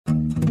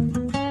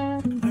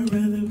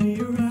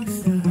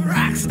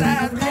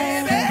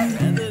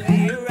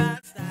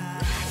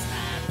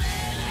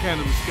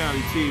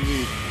County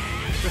TV.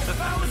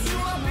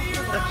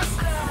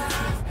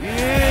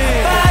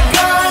 Yeah.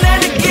 Gun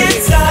and a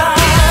guitar.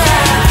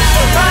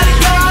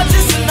 Bodyguard,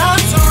 just an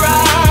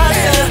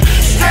entourage.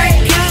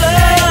 Straight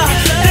killer,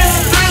 this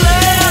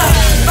thriller.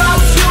 If I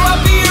was you,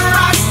 I'd be a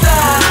rock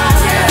star.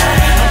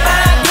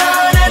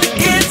 Gun and a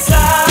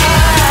guitar.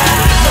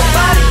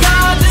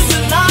 Bodyguard, just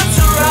an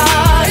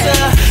entourage.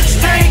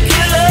 Straight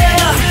killer,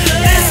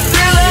 this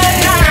thriller.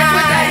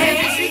 With that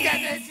heavy, she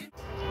got that shit.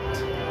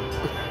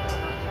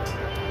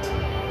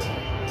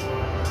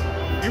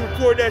 You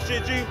record that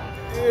shit, G?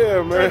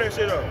 Yeah, man. Turn that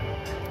shit up.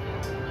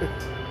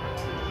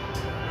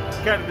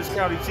 Cannabis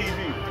County TV.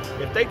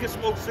 If they can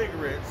smoke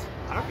cigarettes,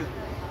 I can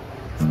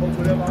smoke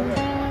whatever I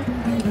want.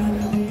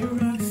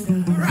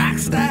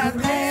 Rockstar,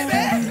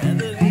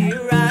 baby.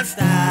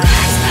 Rockstar.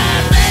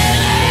 Rockstar,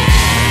 baby.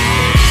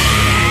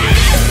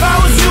 If I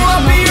was you,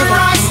 I'd be a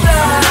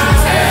rockstar.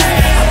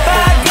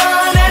 A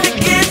gun and a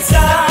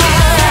guitar.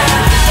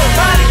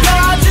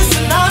 Bodyguard, just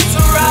an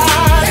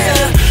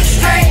entourage.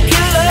 Straight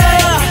killer.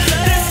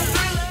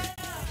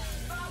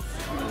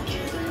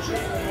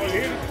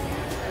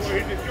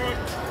 Hit the joint.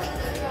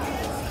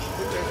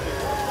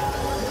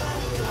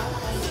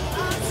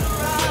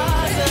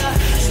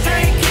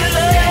 Straight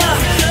killer.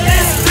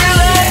 This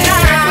thriller.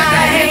 With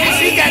that head,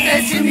 she got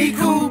that Jimmy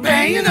Cool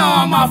bang. You know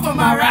I'm off of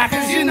my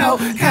rockers. You know,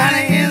 kinda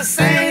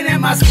insane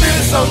and my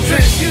spirit so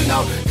drenched. You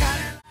know,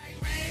 kinda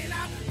like rain.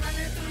 I'm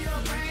running through your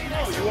brain.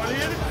 You want to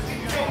hit it?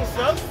 You know what's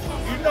up?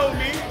 You know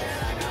me.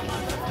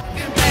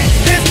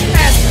 This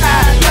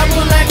S-I,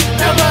 double X,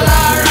 double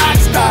R,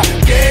 rockstar.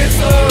 Yeah.